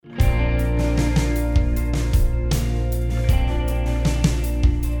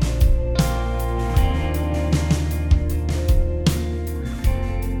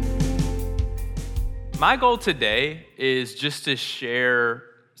My goal today is just to share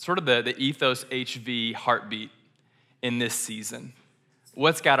sort of the Ethos HV heartbeat in this season.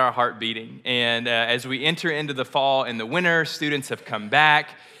 What's got our heart beating? And as we enter into the fall and the winter, students have come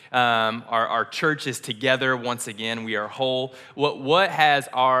back. Our church is together once again. We are whole. What has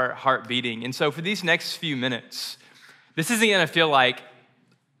our heart beating? And so for these next few minutes, this isn't going to feel like,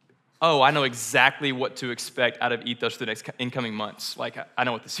 oh, I know exactly what to expect out of Ethos for the next incoming months. Like, I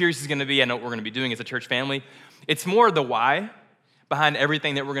know what the series is going to be. I know what we're going to be doing as a church family. It's more the why behind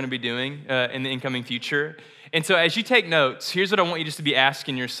everything that we're going to be doing in the incoming future. And so as you take notes, here's what I want you just to be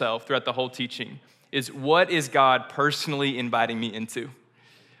asking yourself throughout the whole teaching is, what is God personally inviting me into?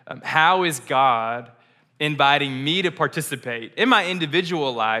 How is God inviting me to participate in my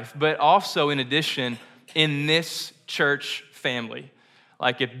individual life, but also in addition in this church family?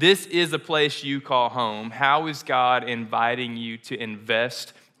 Like, if this is a place you call home, how is God inviting you to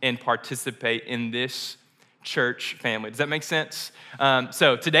invest and participate in this church family? Does that make sense?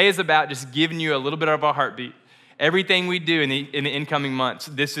 So today is about just giving you a little bit of our heartbeat. Everything we do in the incoming months,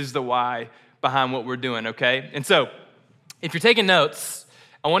 this is the why behind what we're doing, okay? And so if you're taking notes,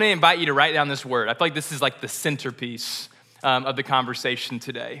 I want to invite you to write down this word. I feel like this is like the centerpiece of the conversation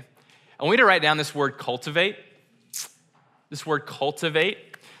today. I want you to write down this word, cultivate. This word, cultivate.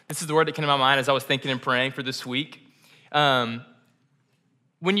 This is the word that came to my mind as I was thinking and praying for this week. When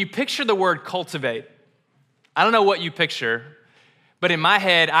you picture the word cultivate, I don't know what you picture, but in my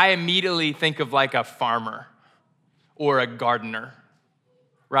head, I immediately think of like a farmer or a gardener,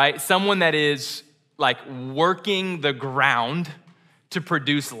 right? Someone that is like working the ground to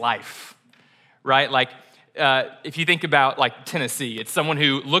produce life, right? Like, if you think about like Tennessee, it's someone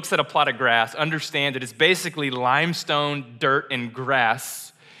who looks at a plot of grass, understands that it's basically limestone, dirt, and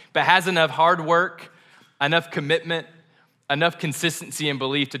grass, but has enough hard work, enough commitment, enough consistency and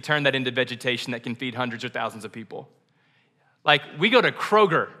belief to turn that into vegetation that can feed hundreds or thousands of people. Like, we go to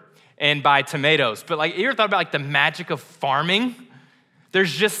Kroger and buy tomatoes, but like, you ever thought about like the magic of farming?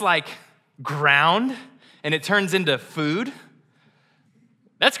 There's just like ground and it turns into food.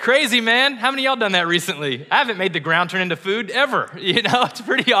 That's crazy, man. How many of y'all done that recently? I haven't made the ground turn into food ever. You know, it's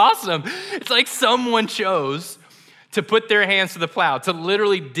pretty awesome. It's like someone chose to put their hands to the plow, to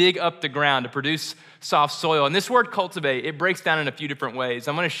literally dig up the ground to produce soft soil. And this word cultivate, it breaks down in a few different ways.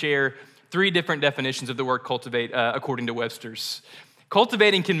 I'm going to share 3 different definitions of the word cultivate according to Webster's.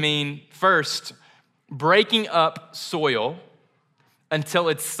 Cultivating can mean, first, breaking up soil until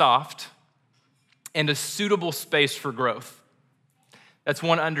it's soft and a suitable space for growth. That's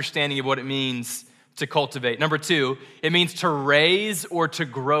one understanding of what it means to cultivate. Number 2, it means to raise or to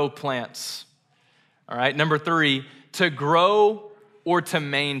grow plants. All right. Number 3, to grow or to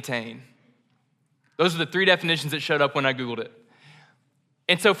maintain. Those are the 3 definitions that showed up when I Googled it.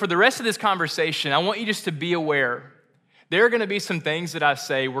 And so for the rest of this conversation, I want you just to be aware. There are going to be some things that I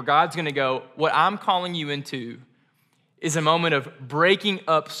say where God's going to go, what I'm calling you into is a moment of breaking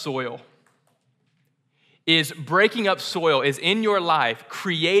up soil. Is breaking up soil, is in your life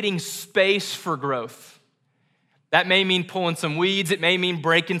creating space for growth. That may mean pulling some weeds. It may mean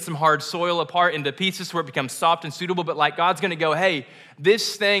breaking some hard soil apart into pieces where it becomes soft and suitable. But like, God's going to go, hey,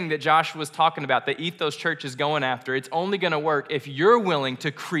 this thing that Joshua was talking about, that Ethos Church is going after, it's only going to work if you're willing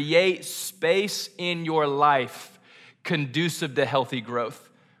to create space in your life conducive to healthy growth.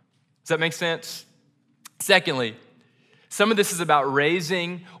 Does that make sense? Secondly, some of this is about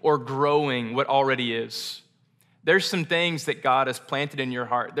raising or growing what already is. There's some things that God has planted in your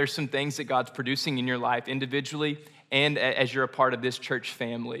heart. There's some things that God's producing in your life individually and as you're a part of this church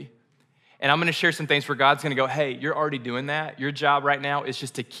family. And I'm going to share some things where God's going to go, hey, you're already doing that. Your job right now is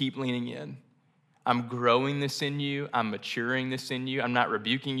just to keep leaning in. I'm growing this in you. I'm maturing this in you. I'm not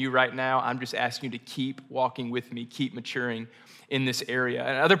rebuking you right now. I'm just asking you to keep walking with me, keep maturing in this area.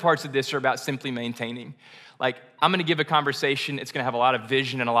 And other parts of this are about simply maintaining. Like, I'm going to give a conversation. It's going to have a lot of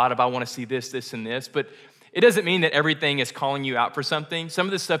vision and a lot of, I want to see this, this, and this. But it doesn't mean that everything is calling you out for something. Some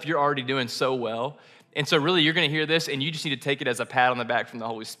of this stuff you're already doing so well. And so really, you're going to hear this, and you just need to take it as a pat on the back from the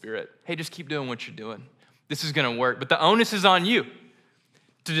Holy Spirit. Hey, just keep doing what you're doing. This is going to work. But the onus is on you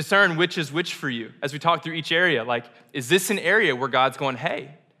to discern which is which for you. As we talk through each area, like, is this an area where God's going, hey,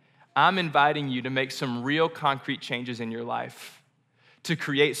 I'm inviting you to make some real concrete changes in your life to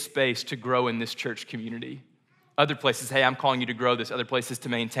create space to grow in this church community? Other places, hey, I'm calling you to grow this. Other places to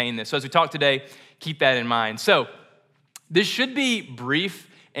maintain this. So as we talk today, keep that in mind. So this should be brief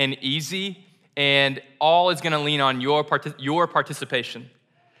and easy, and all is going to lean on your participation.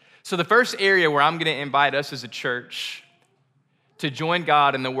 So the first area where I'm going to invite us as a church to join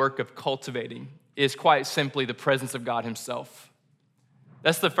God in the work of cultivating is quite simply the presence of God himself.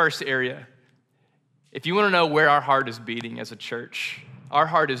 That's the first area. If you want to know where our heart is beating as a church, our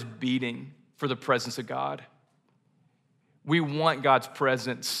heart is beating for the presence of God. We want God's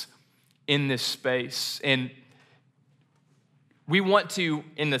presence in this space. And we want to,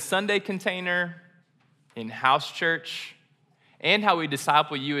 in the Sunday container, in house church, and how we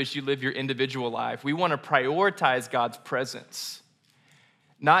disciple you as you live your individual life, we want to prioritize God's presence,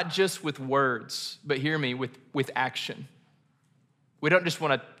 not just with words, but hear me, with action. We don't just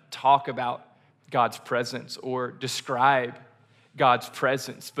want to talk about God's presence or describe God's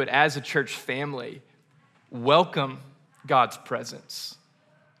presence, but as a church family, welcome God's presence.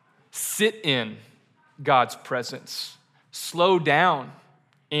 Sit in God's presence. Slow down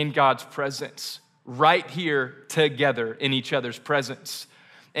in God's presence. Right here together in each other's presence.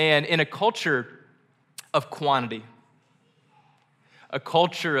 And in a culture of quantity, a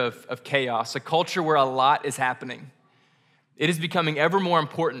culture of chaos, a culture where a lot is happening, it is becoming ever more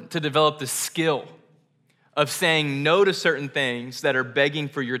important to develop the skill of saying no to certain things that are begging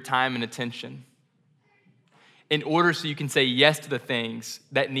for your time and attention in order so you can say yes to the things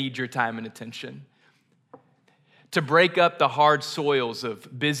that need your time and attention. To break up the hard soils of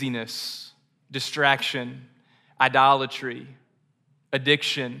busyness, distraction, idolatry,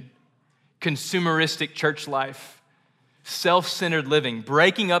 addiction, consumeristic church life, self-centered living,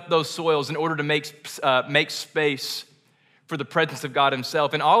 breaking up those soils in order to make space for the presence of God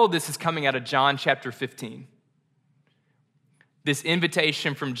himself. And all of this is coming out of John chapter 15. This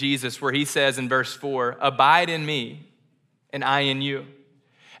invitation from Jesus where he says in verse 4, "Abide in me and I in you.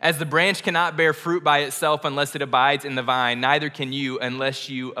 As the branch cannot bear fruit by itself unless it abides in the vine, neither can you unless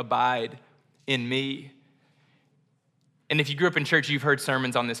you abide in me." And if you grew up in church, you've heard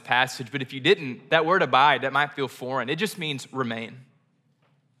sermons on this passage, but if you didn't, that word abide, that might feel foreign. It just means remain.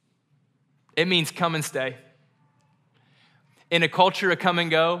 It means come and stay. In a culture of come and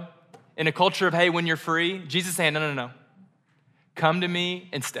go, in a culture of, hey, when you're free, Jesus is saying, no. Come to me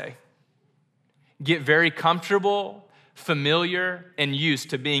and stay. Get very comfortable, familiar, and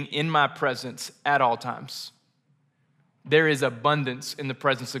used to being in my presence at all times. There is abundance in the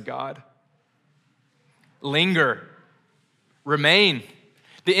presence of God. Linger, remain.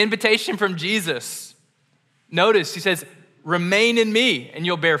 The invitation from Jesus, notice he says, remain in me and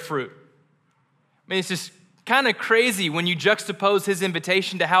you'll bear fruit. I mean, it's just kind of crazy when you juxtapose his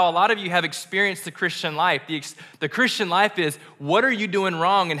invitation to how a lot of you have experienced the Christian life. The Christian life is, what are you doing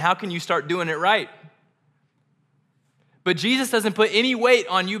wrong and how can you start doing it right? But Jesus doesn't put any weight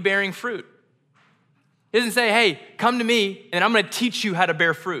on you bearing fruit. He doesn't say, hey, come to me and I'm going to teach you how to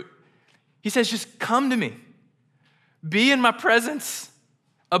bear fruit. He says, just come to me. Be in my presence.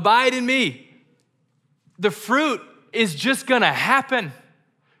 Abide in me. The fruit is just going to happen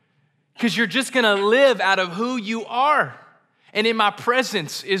because you're just going to live out of who you are. And in my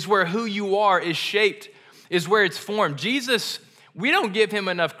presence is where who you are is shaped, is where it's formed. Jesus, we don't give him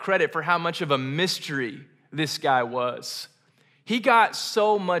enough credit for how much of a mystery this guy was. He got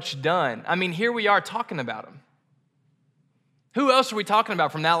so much done. I mean, here we are talking about him. Who else are we talking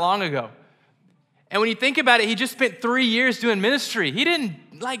about from that long ago? And when you think about it, he just spent 3 years doing ministry. He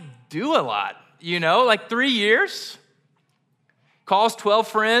didn't do a lot, 3 years. Calls 12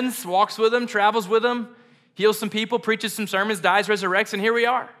 friends, walks with them, travels with them, heals some people, preaches some sermons, dies, resurrects, and here we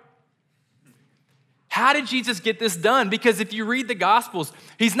are. How did Jesus get this done? Because if you read the Gospels,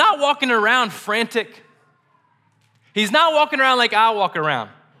 he's not walking around frantic. He's not walking around like I walk around.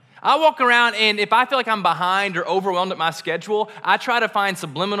 I walk around, and if I feel like I'm behind or overwhelmed at my schedule, I try to find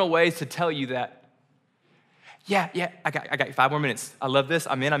subliminal ways to tell you that. Yeah, I got 5 more minutes. I love this.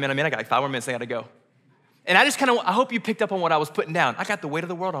 I'm in. I got 5 more minutes. I got to go. And I just I hope you picked up on what I was putting down. I got the weight of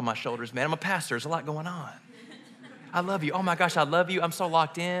the world on my shoulders, man. I'm a pastor. There's a lot going on. I love you. Oh my gosh, I love you. I'm so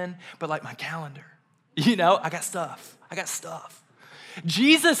locked in, but like my calendar, I got stuff.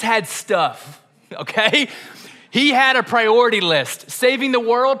 Jesus had stuff, okay? He had a priority list. Saving the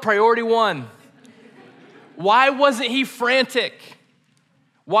world, priority 1. Why wasn't he frantic?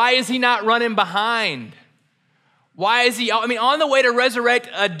 Why is he not running behind? Why is he, on the way to resurrect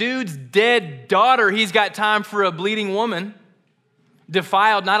a dude's dead daughter, he's got time for a bleeding woman,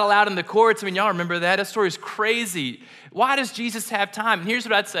 defiled, not allowed in the courts. Y'all remember that? That story is crazy. Why does Jesus have time? And here's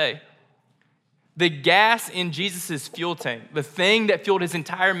what I'd say. The gas in Jesus' fuel tank, the thing that fueled his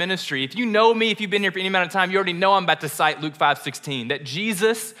entire ministry. If you know me, if you've been here for any amount of time, you already know I'm about to cite Luke 5:16, that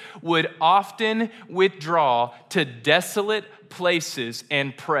Jesus would often withdraw to desolate places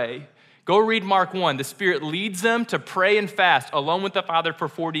and pray. Go read Mark 1. The Spirit leads them to pray and fast alone with the Father for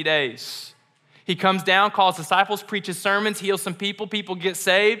 40 days. He comes down, calls disciples, preaches sermons, heals some people get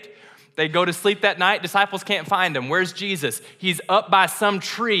saved. They go to sleep that night. Disciples can't find him. Where's Jesus? He's up by some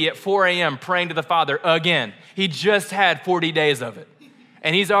tree at 4 a.m. praying to the Father again. He just had 40 days of it.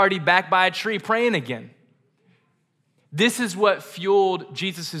 And he's already back by a tree praying again. This is what fueled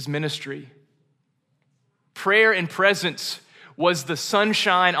Jesus' ministry. Prayer and presence was the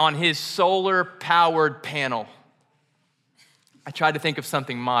sunshine on his solar-powered panel. I tried to think of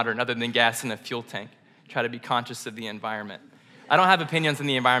something modern other than gas in a fuel tank. Try to be conscious of the environment. I don't have opinions on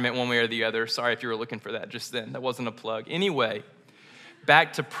the environment one way or the other. Sorry if you were looking for that just then. That wasn't a plug. Anyway,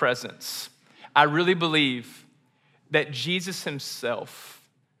 back to presence. I really believe that Jesus himself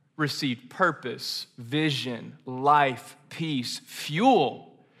received purpose, vision, life, peace, fuel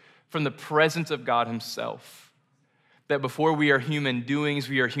from the presence of God himself. That before we are human doings,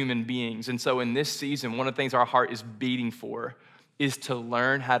 we are human beings. And so in this season, one of the things our heart is beating for is to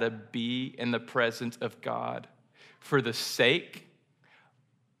learn how to be in the presence of God for the sake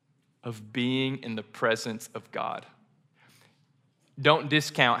of being in the presence of God. Don't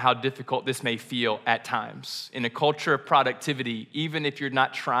discount how difficult this may feel at times. In a culture of productivity, even if you're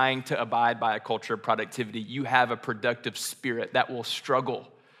not trying to abide by a culture of productivity, you have a productive spirit that will struggle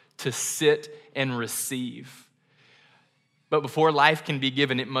to sit and receive. But before life can be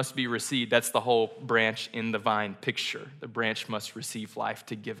given, it must be received. That's the whole branch in the vine picture. The branch must receive life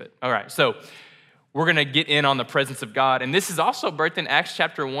to give it. All right, so we're going to get in on the presence of God. And this is also birthed in Acts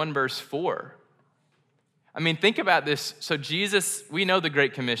chapter 1, verse 4. I mean, think about this. So Jesus, we know the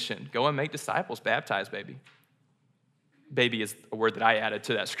Great Commission. Go and make disciples, baptize, baby. Baby is a word that I added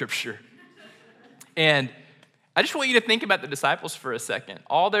to that scripture. And I just want you to think about the disciples for a second.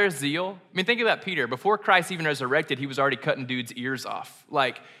 All their zeal. I mean, think about Peter. Before Christ even resurrected, he was already cutting dudes' ears off.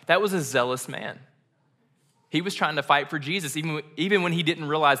 Like, that was a zealous man. He was trying to fight for Jesus. Even when he didn't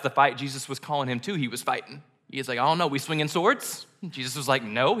realize the fight Jesus was calling him to, he was fighting. He's like, oh no, we swinging swords? Jesus was like,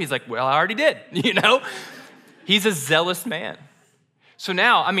 no. He's like, well, I already did, He's a zealous man. So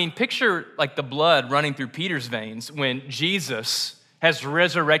now, I mean, picture like the blood running through Peter's veins when Jesus has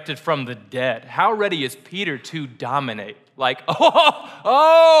resurrected from the dead. How ready is Peter to dominate? Like,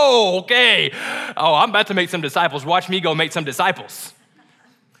 okay. Oh, I'm about to make some disciples. Watch me go make some disciples.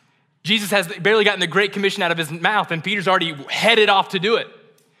 Jesus has barely gotten the Great Commission out of his mouth, and Peter's already headed off to do it.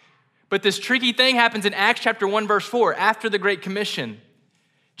 But this tricky thing happens in Acts chapter 1, verse 4. After the Great Commission,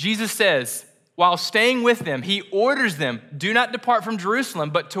 Jesus says, while staying with them, he orders them, do not depart from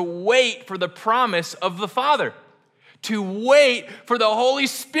Jerusalem, but to wait for the promise of the Father. To wait for the Holy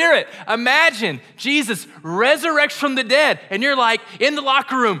Spirit. Imagine Jesus resurrects from the dead, and you're like in the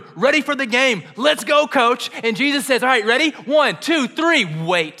locker room, ready for the game. Let's go, coach. And Jesus says, all right, ready? 1, 2, 3,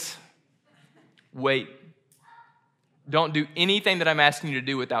 wait. Wait. Don't do anything that I'm asking you to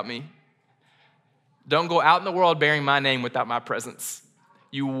do without me. Don't go out in the world bearing my name without my presence.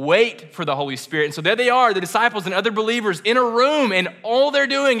 You wait for the Holy Spirit. And so there they are, the disciples and other believers in a room, and all they're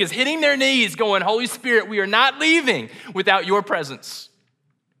doing is hitting their knees going, Holy Spirit, we are not leaving without your presence.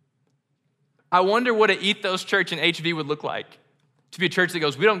 I wonder what an ethos church in HV would look like. To be a church that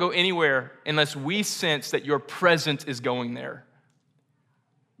goes, we don't go anywhere unless we sense that your presence is going there.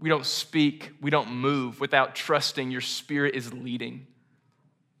 We don't speak, we don't move without trusting your Spirit is leading.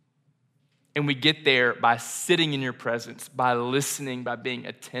 And we get there by sitting in your presence, by listening, by being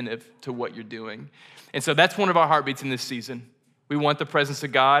attentive to what you're doing. And so that's one of our heartbeats in this season. We want the presence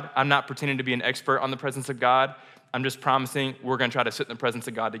of God. I'm not pretending to be an expert on the presence of God. I'm just promising we're going to try to sit in the presence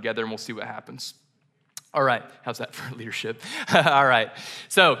of God together, and we'll see what happens. All right, how's that for leadership? All right.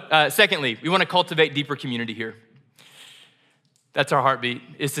 So secondly, we want to cultivate deeper community here. That's our heartbeat,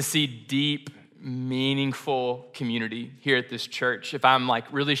 is to see deep, meaningful community here at this church. If I'm like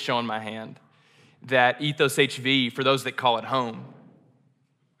really showing my hand, that Ethos HV, for those that call it home,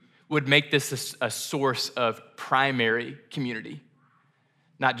 would make this a source of primary community,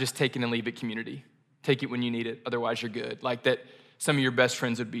 not just take it and leave it community. Take it when you need it, otherwise you're good. Like that some of your best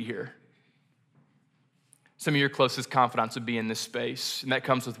friends would be here. Some of your closest confidants would be in this space, and that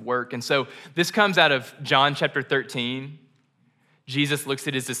comes with work. And so this comes out of John chapter 13. Jesus looks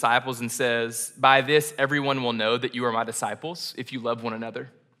at his disciples and says, by this, everyone will know that you are my disciples if you love one another.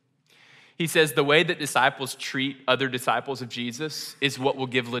 He says, the way that disciples treat other disciples of Jesus is what will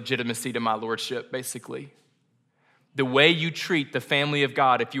give legitimacy to my lordship, basically. The way you treat the family of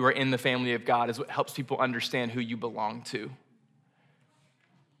God, if you are in the family of God, is what helps people understand who you belong to.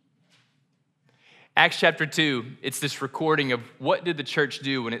 Acts chapter 2, it's this recording of what did the church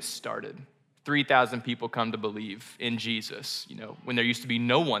do when it started. 3,000 people come to believe in Jesus, when there used to be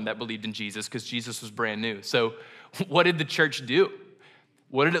no one that believed in Jesus because Jesus was brand new. So what did the church do?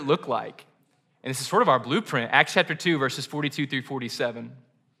 What did it look like? And this is sort of our blueprint. Acts chapter 2, verses 42 through 47.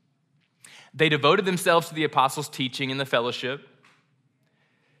 They devoted themselves to the apostles' teaching and the fellowship,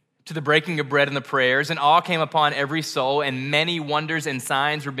 to the breaking of bread and the prayers, and awe came upon every soul, and many wonders and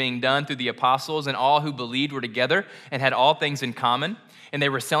signs were being done through the apostles, and all who believed were together and had all things in common. And they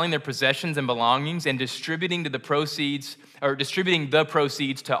were selling their possessions and belongings and distributing the proceeds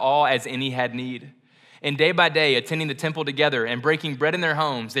to all as any had need. And day by day, attending the temple together and breaking bread in their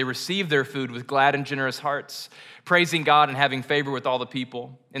homes, they received their food with glad and generous hearts, praising God and having favor with all the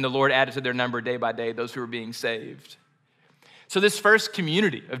people. And the Lord added to their number day by day those who were being saved. So this first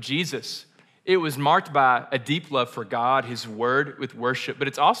community of Jesus, it was marked by a deep love for God, his word with worship, but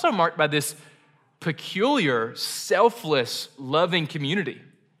it's also marked by this peculiar, selfless, loving community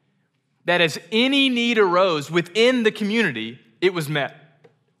that as any need arose within the community, it was met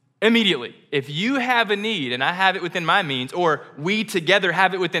immediately. If you have a need and I have it within my means, or we together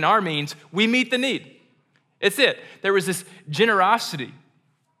have it within our means, we meet the need. It's it. There was this generosity.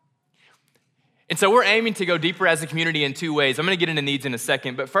 And so we're aiming to go deeper as a community in two ways. I'm going to get into needs in a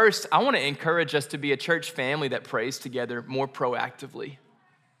second, but first, I want to encourage us to be a church family that prays together more proactively.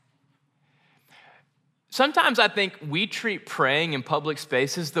 Sometimes I think we treat praying in public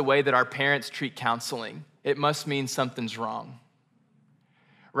spaces the way that our parents treat counseling. It must mean something's wrong,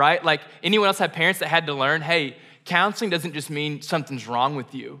 right? Like anyone else have parents that had to learn, hey, counseling doesn't just mean something's wrong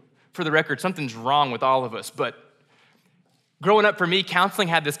with you. For the record, something's wrong with all of us, but growing up for me, counseling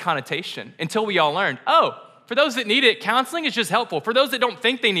had this connotation until we all learned, oh, for those that need it, counseling is just helpful. For those that don't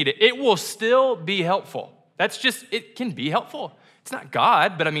think they need it, it will still be helpful. It can be helpful. It's not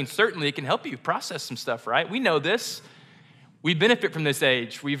God, but I mean, certainly it can help you process some stuff, right? We know this. We benefit from this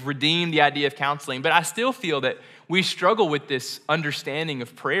age. We've redeemed the idea of counseling, but I still feel that we struggle with this understanding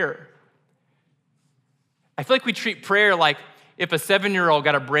of prayer. I feel like we treat prayer like if a 7-year-old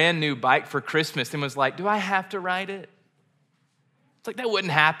got a brand new bike for Christmas and was like, do I have to ride it? It's like, that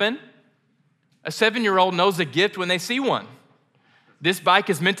wouldn't happen. A 7-year-old knows a gift when they see one. This bike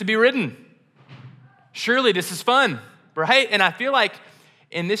is meant to be ridden. Surely this is fun, right? And I feel like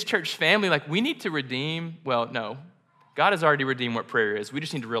in this church family, like we need to redeem, well, no, God has already redeemed what prayer is. We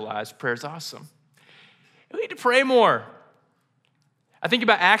just need to realize prayer is awesome. We need to pray more. I think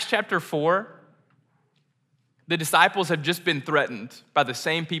about Acts chapter 4. The disciples have just been threatened by the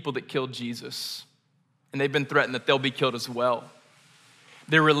same people that killed Jesus, and they've been threatened that they'll be killed as well.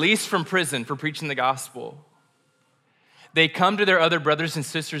 They're released from prison for preaching the gospel. They come to their other brothers and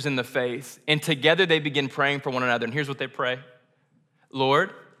sisters in the faith, and together they begin praying for one another. And here's what they pray.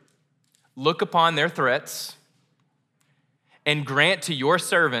 Lord, look upon their threats and grant to your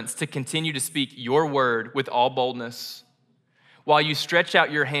servants to continue to speak your word with all boldness, while you stretch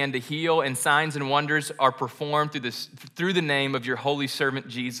out your hand to heal, and signs and wonders are performed through the name of your holy servant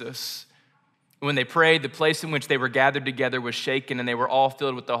Jesus. When they prayed, the place in which they were gathered together was shaken, and they were all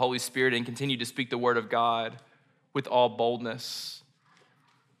filled with the Holy Spirit and continued to speak the word of God with all boldness.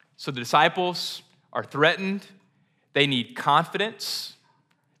 So the disciples are threatened. They need confidence.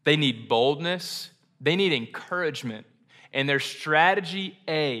 They need boldness. They need encouragement. And their strategy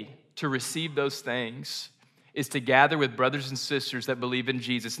A to receive those things is to gather with brothers and sisters that believe in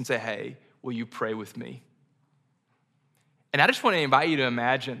Jesus and say, hey, will you pray with me? And I just want to invite you to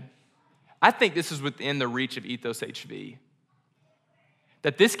imagine, I think this is within the reach of Ethos HV,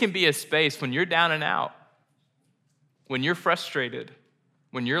 that this can be a space when you're down and out, when you're frustrated,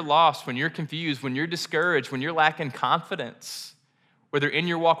 when you're lost, when you're confused, when you're discouraged, when you're lacking confidence, whether in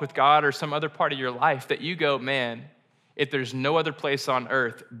your walk with God or some other part of your life, that you go, man, if there's no other place on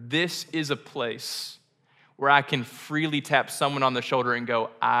earth, this is a place where I can freely tap someone on the shoulder and go,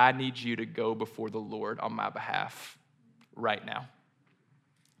 I need you to go before the Lord on my behalf right now.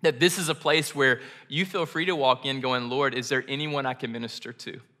 That this is a place where you feel free to walk in going, Lord, is there anyone I can minister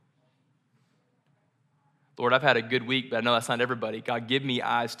to? Lord, I've had a good week, but I know that's not everybody. God, give me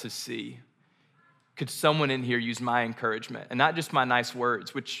eyes to see. Could someone in here use my encouragement? And not just my nice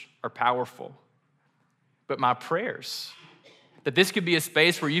words, which are powerful, but my prayers. That this could be a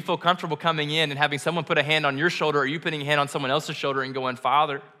space where you feel comfortable coming in and having someone put a hand on your shoulder, or you putting a hand on someone else's shoulder and going,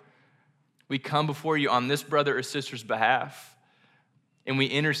 Father, we come before you on this brother or sister's behalf, and we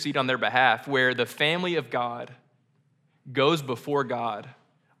intercede on their behalf, where the family of God goes before God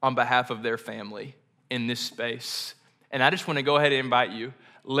on behalf of their family in this space. And I just want to go ahead and invite you,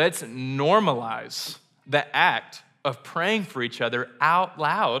 let's normalize the act of praying for each other out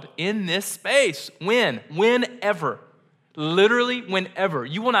loud in this space. Whenever. Literally whenever.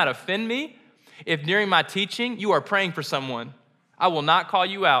 You will not offend me if during my teaching you are praying for someone. I will not call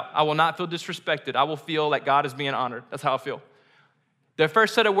you out. I will not feel disrespected. I will feel like God is being honored. That's how I feel. The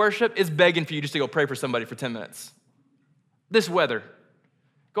first set of worship is begging for you just to go pray for somebody for 10 minutes. This weather,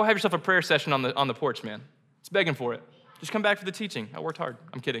 Go have yourself a prayer session on the porch, man. It's begging for it. Just come back for the teaching. I worked hard.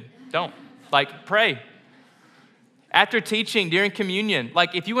 I'm kidding. Don't. Pray. After teaching, during communion,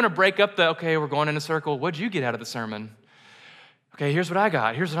 if you want to break up okay, we're going in a circle. What'd you get out of the sermon? Okay, here's what I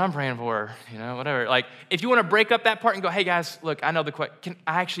got. Here's what I'm praying for. Whatever. If you want to break up that part and go, hey guys, look, I know the question.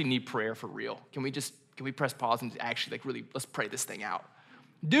 I actually need prayer for real. Can we press pause and actually really, let's pray this thing out.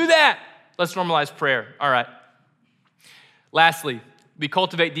 Do that. Let's normalize prayer. All right. Lastly, we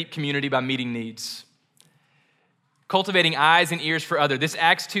cultivate deep community by meeting needs. Cultivating eyes and ears for others. This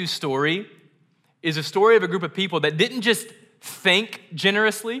Acts 2 story is a story of a group of people that didn't just think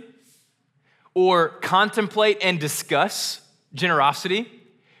generously or contemplate and discuss generosity.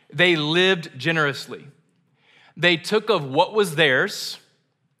 They lived generously. They took of what was theirs,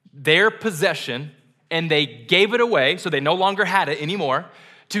 their possession, and they gave it away, so they no longer had it anymore,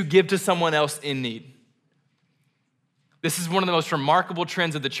 to give to someone else in need. This is one of the most remarkable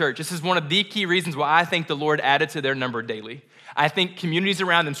trends of the church. This is one of the key reasons why I think the Lord added to their number daily. I think communities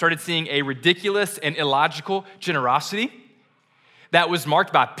around them started seeing a ridiculous and illogical generosity that was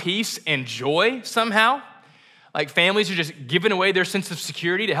marked by peace and joy somehow. Families are just giving away their sense of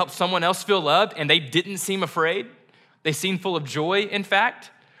security to help someone else feel loved, and they didn't seem afraid. They seemed full of joy, in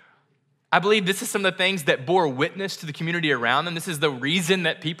fact. I believe this is some of the things that bore witness to the community around them. This is the reason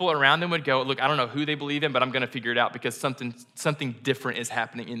that people around them would go, look, I don't know who they believe in, but I'm going to figure it out because something different is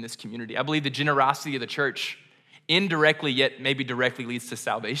happening in this community. I believe the generosity of the church indirectly, yet maybe directly, leads to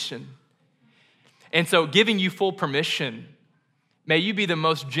salvation. And so giving you full permission, may you be the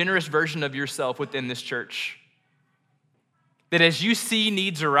most generous version of yourself within this church. That as you see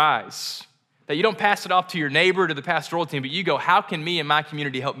needs arise, that you don't pass it off to your neighbor, to the pastoral team, but you go, how can me and my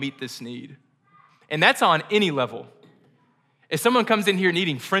community help meet this need? And that's on any level. If someone comes in here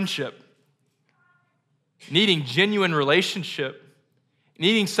needing friendship, needing genuine relationship,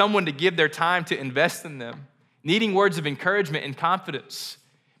 needing someone to give their time to invest in them, needing words of encouragement and confidence,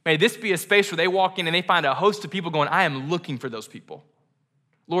 may this be a space where they walk in and they find a host of people going, I am looking for those people.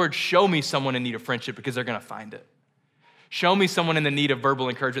 Lord, show me someone in need of friendship because they're going to find it. Show me someone in the need of verbal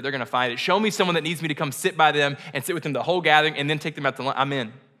encouragement. They're going to find it. Show me someone that needs me to come sit by them and sit with them the whole gathering and then take them out to lunch. I'm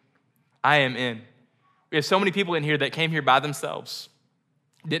in. I am in. We have so many people in here that came here by themselves,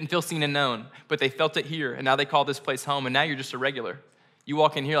 didn't feel seen and known, but they felt it here, and now they call this place home, and now you're just a regular. You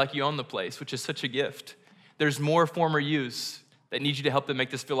walk in here like you own the place, which is such a gift. There's more former yous that need you to help them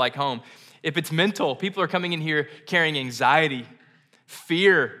make this feel like home. If it's mental, people are coming in here carrying anxiety,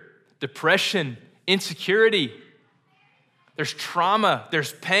 fear, depression, insecurity. There's trauma,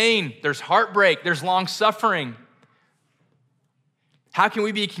 there's pain, there's heartbreak, there's long suffering. How can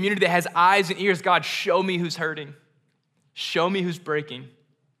we be a community that has eyes and ears? God, show me who's hurting. Show me who's breaking.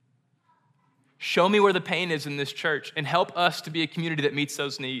 Show me where the pain is in this church and help us to be a community that meets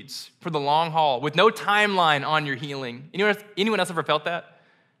those needs for the long haul with no timeline on your healing. Anyone else ever felt that?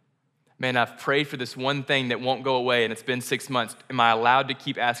 Man, I've prayed for this one thing that won't go away and it's been 6 months. Am I allowed to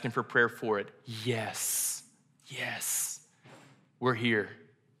keep asking for prayer for it? Yes. Yes. We're here.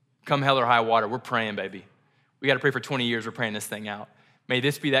 Come hell or high water, we're praying, baby. We got to pray for 20 years. We're praying this thing out. May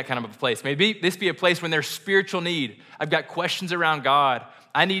this be that kind of a place. May this be a place when there's spiritual need. I've got questions around God.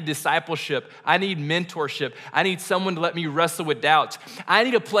 I need discipleship. I need mentorship. I need someone to let me wrestle with doubts. I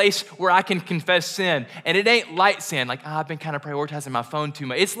need a place where I can confess sin. And it ain't light sin, I've been kind of prioritizing my phone too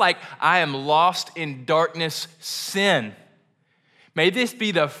much. It's like I am lost in darkness sin. May this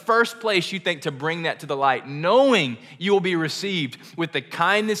be the first place you think to bring that to the light, knowing you will be received with the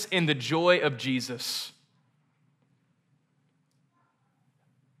kindness and the joy of Jesus.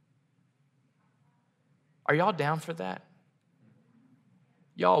 Are y'all down for that?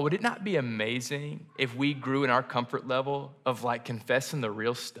 Y'all, would it not be amazing if we grew in our comfort level of confessing the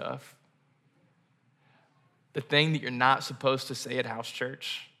real stuff? The thing that you're not supposed to say at house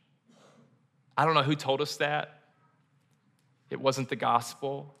church? I don't know who told us that. It wasn't the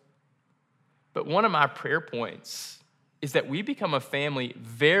gospel. But one of my prayer points is that we become a family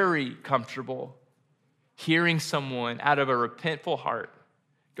very comfortable hearing someone out of a repentful heart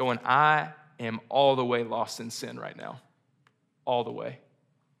going, I am all the way lost in sin right now. All the way.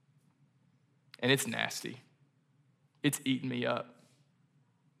 And it's nasty. It's eating me up.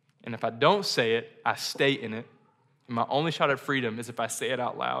 And if I don't say it, I stay in it. And my only shot at freedom is if I say it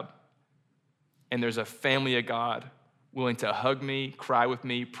out loud. And there's a family of God willing to hug me, cry with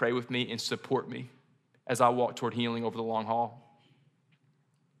me, pray with me, and support me as I walk toward healing over the long haul.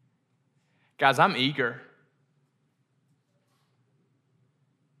 Guys, I'm eager.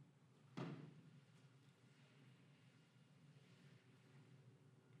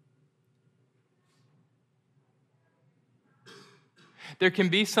 there can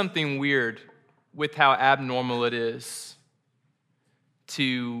be something weird with how abnormal it is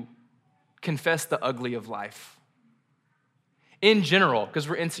to confess the ugly of life. In general, because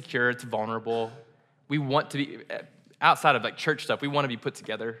we're insecure, it's vulnerable. We want to be, outside of like church stuff, we want to be put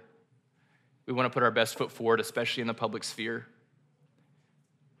together. We want to put our best foot forward, especially in the public sphere.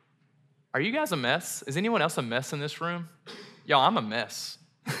 Are you guys a mess? Is anyone else a mess in this room? Y'all, I'm a mess.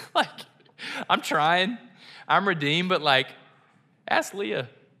 Like, I'm trying. I'm redeemed, but like, ask Leah,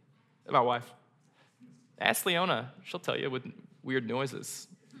 my wife. Ask Leona. She'll tell you with weird noises.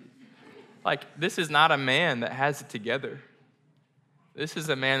 Like, this is not a man that has it together. This is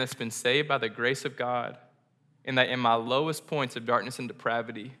a man that's been saved by the grace of God, and that in my lowest points of darkness and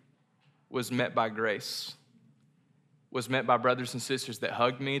depravity was met by grace, was met by brothers and sisters that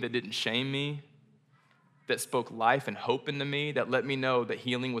hugged me, that didn't shame me, that spoke life and hope into me, that let me know that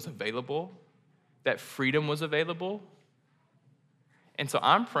healing was available, that freedom was available. And so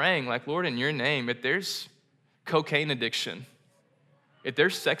I'm praying, like, Lord, in your name, if there's cocaine addiction, if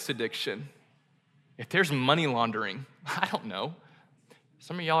there's sex addiction, if there's money laundering, I don't know.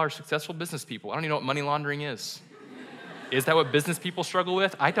 Some of y'all are successful business people. I don't even know what money laundering is. Is that what business people struggle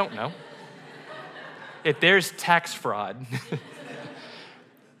with? I don't know. If there's tax fraud,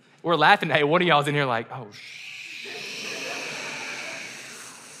 we're laughing. Hey, one of y'all's in here like, oh,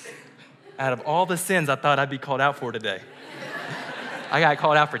 out of all the sins I thought I'd be called out for today, I got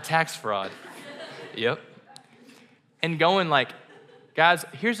called out for tax fraud. Yep. And going like, guys,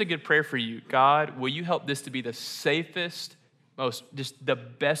 here's a good prayer for you. God, will you help this to be the safest, just the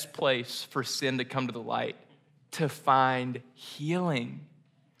best place for sin to come to the light, to find healing.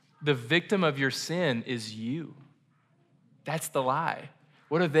 The victim of your sin is you. That's the lie.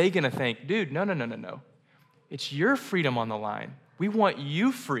 What are they gonna think? Dude, no. It's your freedom on the line. We want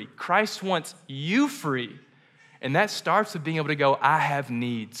you free. Christ wants you free. And that starts with being able to go, I have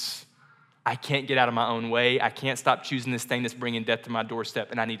needs. I can't get out of my own way. I can't stop choosing this thing that's bringing death to my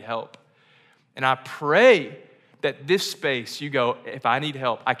doorstep, and I need help. And I pray that this space, you go, if I need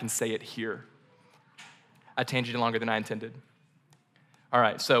help, I can say it here. I tangent longer than I intended. All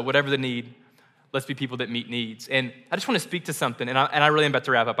right, so whatever the need, let's be people that meet needs. And I just want to speak to something, and I really am about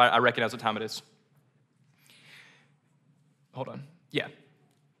to wrap up. I recognize what time it is. Hold on. Yeah.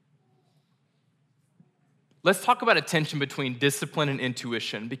 Let's talk about a tension between discipline and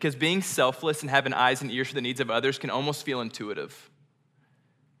intuition, because being selfless and having eyes and ears for the needs of others can almost feel intuitive.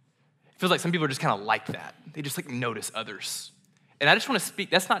 It feels like some people are just kind of like that. They just like notice others. And I just want to speak,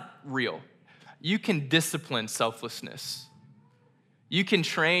 that's not real. You can discipline selflessness. You can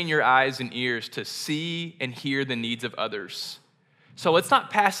train your eyes and ears to see and hear the needs of others. So let's not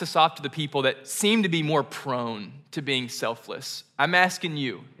pass this off to the people that seem to be more prone to being selfless. I'm asking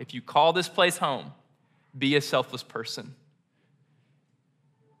you, if you call this place home, be a selfless person.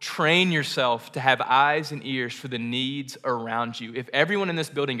 Train yourself to have eyes and ears for the needs around you. If everyone in this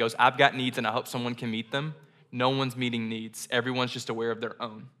building goes, I've got needs and I hope someone can meet them, no one's meeting needs. Everyone's just aware of their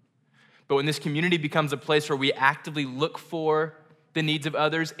own. But when this community becomes a place where we actively look for the needs of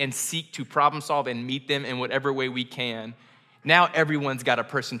others and seek to problem solve and meet them in whatever way we can, now everyone's got a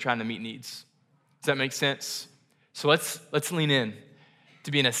person trying to meet needs. Does that make sense? So let's lean in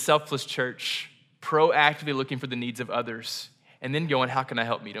to being a selfless church, proactively looking for the needs of others, and then going, how can I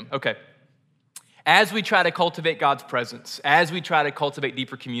help meet them? Okay. As we try to cultivate God's presence, as we try to cultivate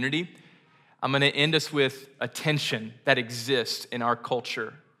deeper community, I'm going to end us with a tension that exists in our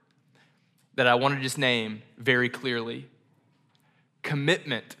culture that I want to just name very clearly.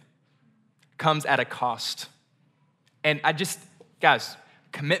 Commitment comes at a cost. And guys,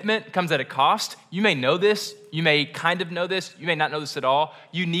 commitment comes at a cost. You may know this. You may kind of know this. You may not know this at all.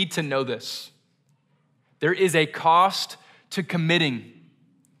 You need to know this. There is a cost to committing.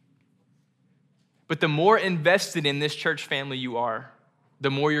 But the more invested in this church family you are, the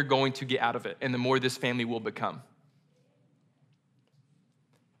more you're going to get out of it, and the more this family will become.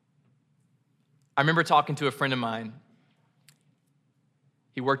 I remember talking to a friend of mine.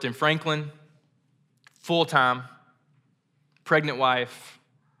 He worked in Franklin, full-time, pregnant wife,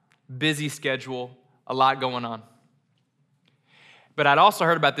 busy schedule, a lot going on. But I'd also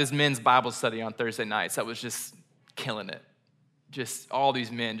heard about this men's Bible study on Thursday nights that was just killing it. Just all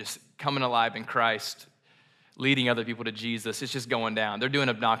these men just coming alive in Christ, leading other people to Jesus. It's just going down. They're doing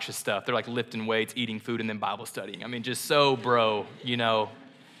obnoxious stuff. They're like lifting weights, eating food, and then Bible studying. I mean, just so bro, you know.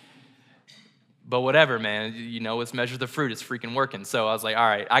 But whatever, man. You know, let's measure the fruit. It's freaking working. So I was like, all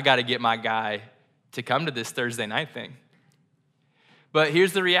right, I got to get my guy to come to this Thursday night thing. But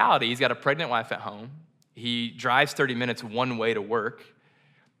here's the reality. He's got a pregnant wife at home. He drives 30 minutes one way to work.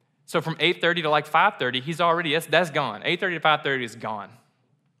 So from 8:30 to like 5:30, he's already, that's gone. 8:30 to 5:30 is gone.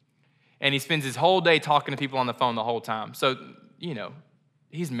 And he spends his whole day talking to people on the phone the whole time. So,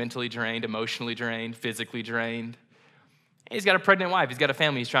 he's mentally drained, emotionally drained, physically drained. He's got a pregnant wife. He's got a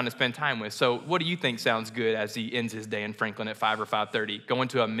family he's trying to spend time with. So what do you think sounds good as he ends his day in Franklin at 5 or 5:30? Going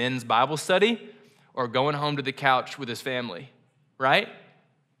to a men's Bible study or going home to the couch with his family, right?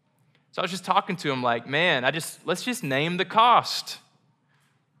 So I was just talking to him like, man, let's just name the cost.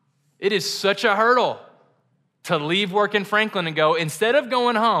 It is such a hurdle to leave work in Franklin and go, instead of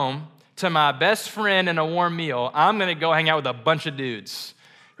going home to my best friend and a warm meal, I'm going to go hang out with a bunch of dudes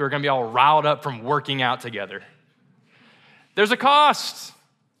who are going to be all riled up from working out together. There's a cost.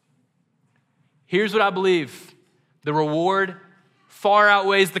 Here's what I believe. The reward far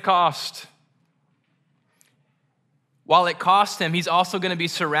outweighs the cost. While it costs him, he's also going to be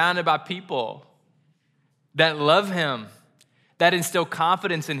surrounded by people that love him, that instill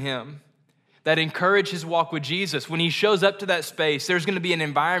confidence in him, that encourage his walk with Jesus. When he shows up to that space, there's going to be an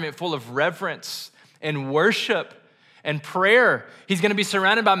environment full of reverence and worship and prayer. He's going to be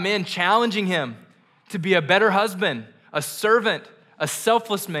surrounded by men challenging him to be a better husband, a servant, a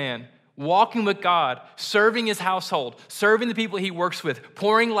selfless man, walking with God, serving his household, serving the people he works with,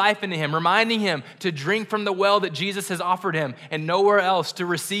 pouring life into him, reminding him to drink from the well that Jesus has offered him and nowhere else, to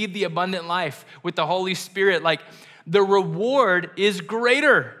receive the abundant life with the Holy Spirit. Like, the reward is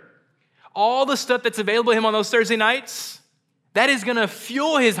greater. All the stuff that's available to him on those Thursday nights, that is going to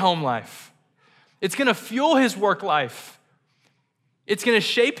fuel his home life. It's going to fuel his work life. It's going to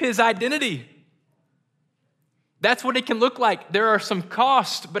shape his identity. That's what it can look like. There are some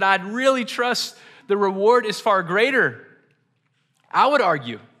costs, but I'd really trust the reward is far greater. I would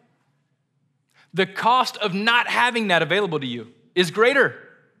argue the cost of not having that available to you is greater.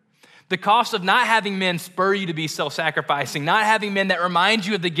 The cost of not having men spur you to be self-sacrificing, not having men that remind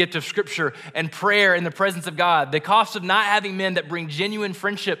you of the gift of Scripture and prayer in the presence of God, the cost of not having men that bring genuine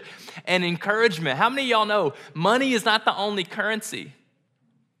friendship and encouragement. How many of y'all know money is not the only currency?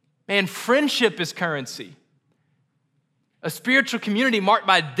 Man, friendship is currency. A spiritual community marked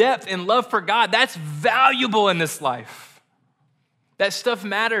by depth and love for God, that's valuable in this life. That stuff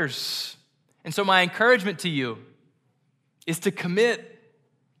matters. And so my encouragement to you is to commit.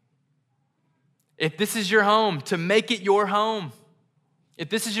 If this is your home, to make it your home. If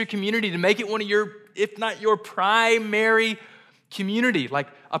this is your community, to make it one of your, if not your primary community. Like,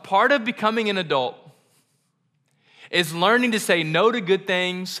 a part of becoming an adult is learning to say no to good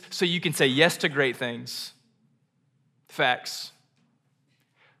things so you can say yes to great things. Facts.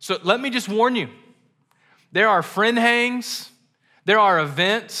 So let me just warn you. There are friend hangs, there are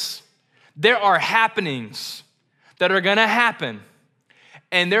events, there are happenings that are going to happen.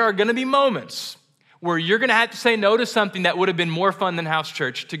 And there are going to be moments where you're going to have to say no to something that would have been more fun than house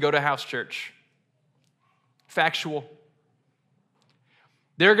church to go to house church. Factual.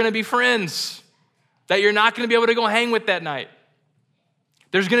 There are going to be friends that you're not going to be able to go hang with that night.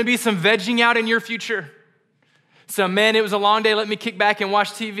 There's going to be some vegging out in your future. So, man, it was a long day. Let me kick back and watch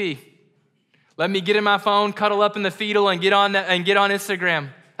TV. Let me get in my phone, cuddle up in the fetal, and get on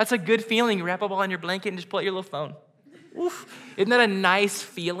Instagram. That's a good feeling. You wrap up all in your blanket and just pull out your little phone. Oof. Isn't that a nice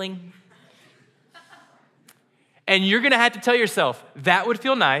feeling? And you're going to have to tell yourself, that would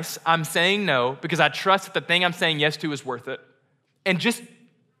feel nice. I'm saying no because I trust that the thing I'm saying yes to is worth it. And just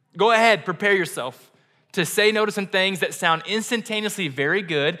go ahead, prepare yourself to say no to some things that sound instantaneously very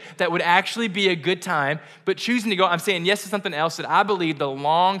good, that would actually be a good time, but choosing to go, I'm saying yes to something else that I believe the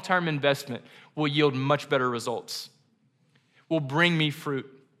long-term investment will yield much better results, will bring me fruit.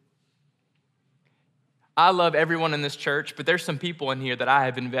 I love everyone in this church, but there's some people in here that I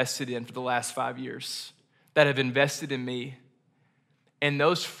have invested in for the last 5 years, that have invested in me. And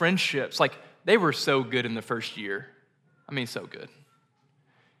those friendships, like, they were so good in the first year. I mean, so good.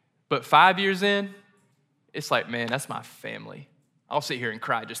 But 5 years in, it's like, man, that's my family. I'll sit here and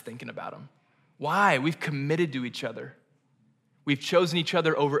cry just thinking about them. Why? We've committed to each other. We've chosen each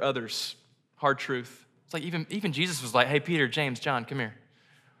other over others. Hard truth. It's like even Jesus was like, hey, Peter, James, John, come here.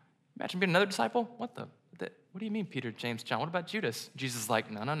 Imagine being another disciple. What do you mean, Peter, James, John? What about Judas? Jesus is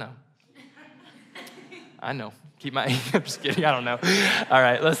like, no. I know. I'm just kidding. I don't know. All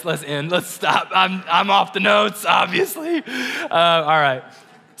right, let's end. Let's stop. I'm off the notes, obviously. All right.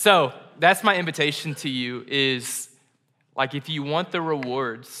 So that's my invitation to you is, like, if you want the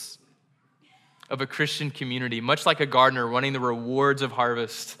rewards of a Christian community, much like a gardener wanting the rewards of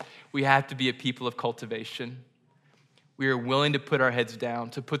harvest, we have to be a people of cultivation. We are willing to put our heads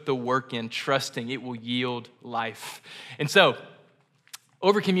down, to put the work in, trusting it will yield life. And so,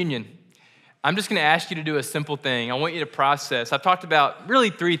 over communion, I'm just gonna ask you to do a simple thing. I want you to process. I've talked about really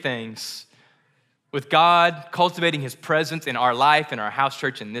 3 things. With God cultivating his presence in our life, in our house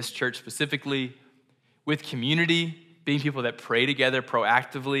church, in this church specifically. With community, being people that pray together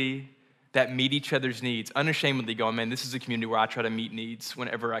proactively, that meet each other's needs, unashamedly going, man, this is a community where I try to meet needs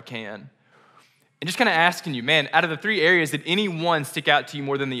whenever I can. And just kind of asking you, man, out of the 3 areas, did any one stick out to you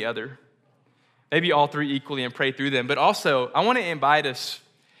more than the other? Maybe all 3 equally and pray through them. But also, I want to invite us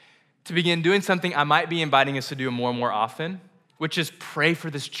to begin doing something I might be inviting us to do more and more often, which is pray for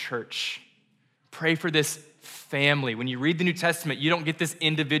this church. Pray for this family. When you read the New Testament, you don't get this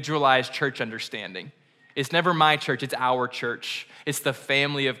individualized church understanding. It's never my church, it's our church. It's the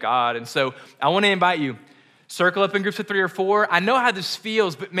family of God. And so I want to invite you, circle up in groups of 3 or 4. I know how this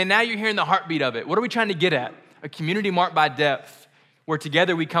feels, but man, now you're hearing the heartbeat of it. What are we trying to get at? A community marked by depth, where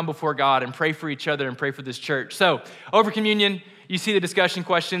together we come before God and pray for each other and pray for this church. So over communion, you see the discussion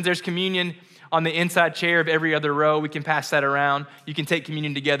questions. There's communion on the inside chair of every other row. We can pass that around. You can take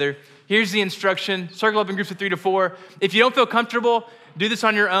communion together. Here's the instruction. Circle up in groups of 3 to 4. If you don't feel comfortable, do this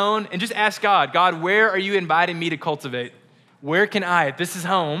on your own and just ask God, God, where are you inviting me to cultivate? Where can I, if this is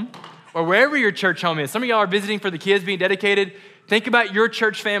home, or wherever your church home is. Some of y'all are visiting for the kids being dedicated. Think about your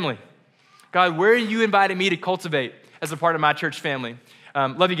church family. God, where are you inviting me to cultivate as a part of my church family?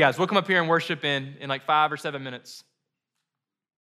 Love you guys. We'll come up here and worship in like 5 or 7 minutes.